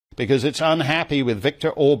because it's unhappy with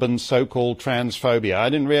Viktor Orban's so-called transphobia.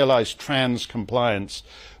 I didn't realize trans compliance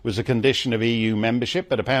was a condition of EU membership,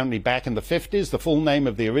 but apparently back in the 50s, the full name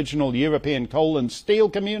of the original European Coal and Steel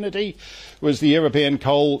Community was the European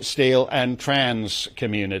Coal, Steel and Trans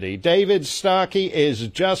Community. David Starkey is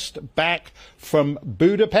just back from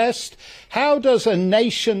Budapest. How does a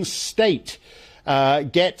nation state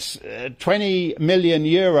get 20 million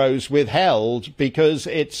euros withheld because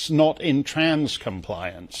it's not in trans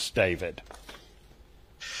compliance, David?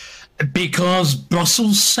 Because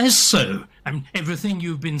Brussels says so. I mean, everything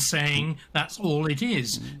you've been saying, that's all it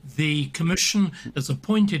is. The Commission has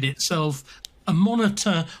appointed itself a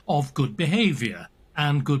monitor of good behaviour.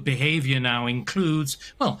 And good behaviour now includes,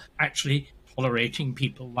 well, actually tolerating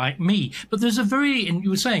people like me. But there's a very, and you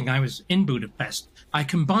were saying I was in Budapest, I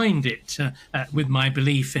combined it with my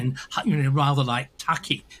belief in, rather like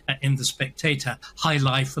Taki in The Spectator, high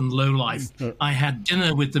life and low life. I had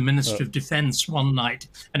dinner with the Minister of Defence one night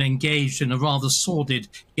and engaged in a rather sordid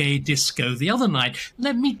gay disco the other night.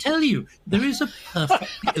 Let me tell you, there is a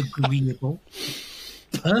perfectly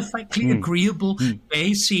agreeable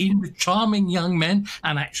gay scene with charming young men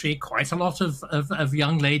and actually quite a lot of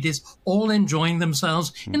young ladies all enjoying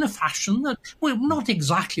themselves in a fashion that, well, not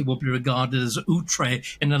exactly would be regarded as outre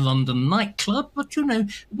in a London nightclub, but,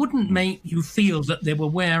 wouldn't make you feel that they were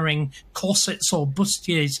wearing corsets or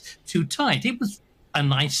bustiers too tight. It was a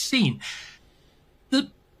nice scene.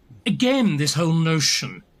 Again, this whole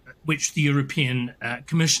notion which the European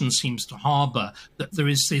Commission seems to harbour, that there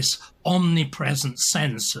is this omnipresent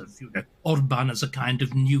sense of Orban as a kind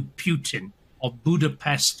of new Putin, or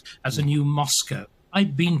Budapest as a new Moscow.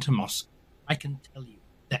 I've been to Moscow. I can tell you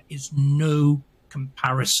there is no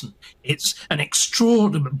comparison. It's an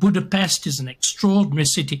extraordinary, Budapest is an extraordinary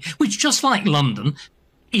city, which, just like London,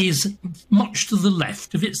 is much to the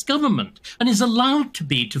left of its government and is allowed to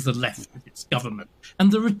be to the left of its government. And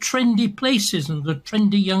there are trendy places and there are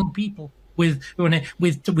trendy young people with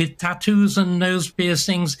tattoos and nose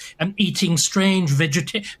piercings and eating strange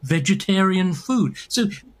vegetarian food. So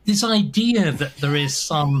this idea that there is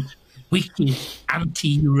some wicked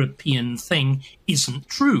anti-European thing isn't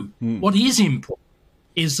true. What is important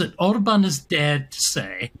is that Orban has dared to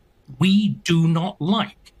say, we do not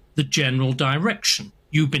like the general direction.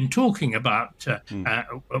 You've been talking about,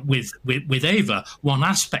 with Eva, one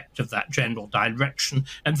aspect of that general direction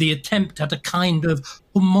and the attempt at a kind of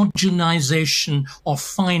homogenization of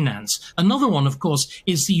finance. Another one, of course,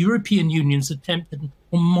 is the European Union's attempt at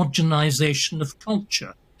homogenization of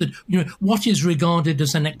culture. That, what is regarded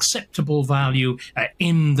as an acceptable value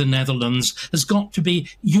in the Netherlands has got to be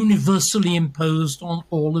universally imposed on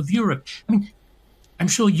all of Europe. I mean, I'm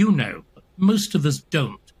sure you know, but most of us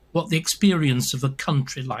don't, what the experience of a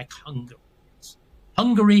country like Hungary is.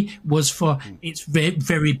 Hungary was, for its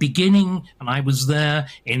very beginning, and I was there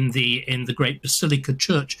in the great Basilica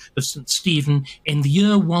Church of St. Stephen in the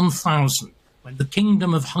year 1000, when the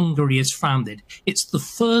Kingdom of Hungary is founded. It's the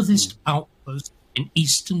furthest outpost in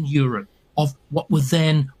Eastern Europe of what were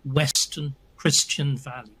then Western Christian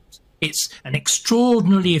values. It's an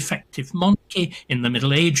extraordinarily effective monarchy in the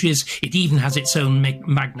Middle Ages. It even has its own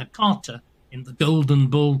Magna Carta in the Golden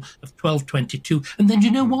Bull of 1222. And then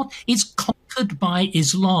you know what? It's conquered by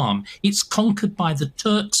Islam. It's conquered by the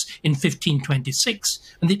Turks in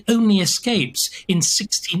 1526, and it only escapes in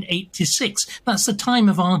 1686. That's the time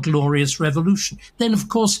of our glorious revolution. Then, of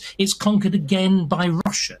course, it's conquered again by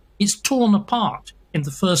Russia. It's torn apart in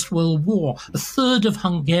the First World War. A third of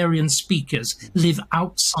Hungarian speakers live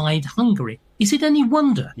outside Hungary. Is it any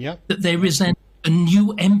wonder that there is a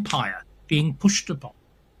new empire being pushed upon?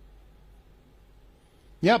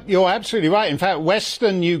 Yep, you're absolutely right. In fact,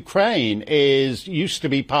 Western Ukraine used to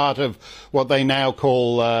be part of what they now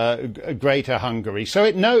call Greater Hungary. So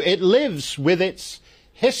it lives with its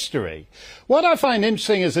history. What I find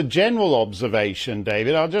interesting as a general observation,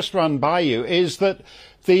 David, I'll just run by you, is that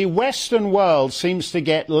the Western world seems to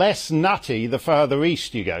get less nutty the further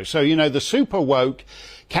east you go. So, the super woke,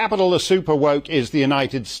 capital of super woke is the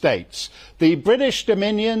United States. The British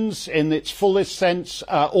dominions, in its fullest sense,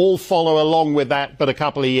 all follow along with that, but a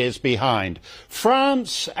couple of years behind.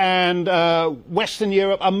 France and Western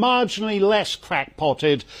Europe are marginally less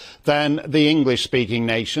crackpotted than the English-speaking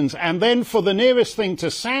nations. And then for the nearest thing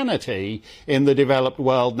to sanity in the developed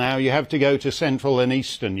world now, you have to go to Central and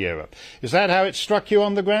Eastern Europe. Is that how it struck you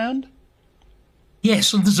on the ground?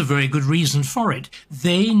 Yes, and there's a very good reason for it.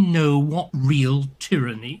 They know what real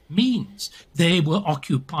tyranny means. They were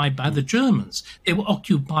occupied by the Germans. They were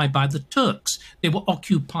occupied by the Turks. They were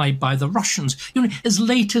occupied by the Russians. As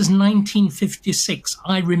late as 1956,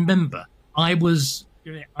 I remember I was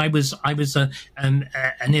I was an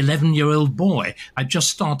 11-year-old boy. I just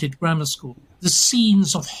started grammar school. The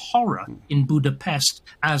scenes of horror in Budapest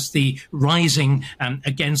as the rising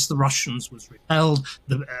against the Russians was repelled,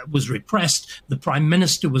 was repressed. The prime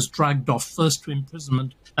minister was dragged off first to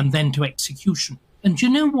imprisonment and then to execution. And you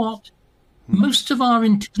know what? Most of our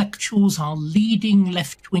intellectuals, our leading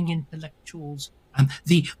left-wing intellectuals,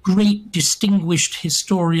 the great distinguished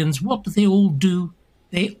historians, what do they all do?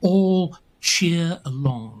 They all cheer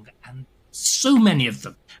along. And so many of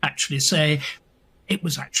them actually say it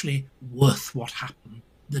was actually worth what happened.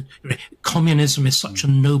 That communism is such a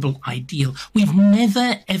noble ideal. We've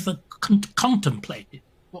never, ever contemplated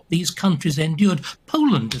what these countries endured.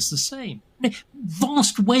 Poland is the same.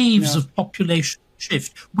 Vast waves of population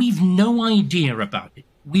shift. We've no idea about it.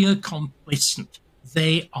 We are complacent.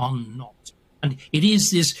 They are not. And it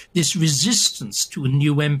is this resistance to a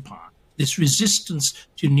new empire, this resistance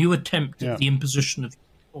to new attempt at the imposition of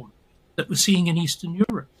reform that we're seeing in Eastern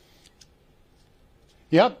Europe.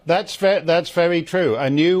 Yep, that's very true. A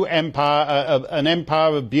new empire, an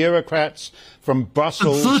empire of bureaucrats from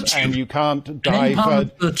Brussels, and you can't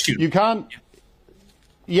divert. You can't.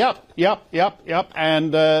 Yep.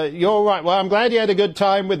 And you're right. Well, I'm glad you had a good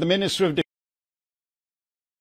time with the Minister of Defence.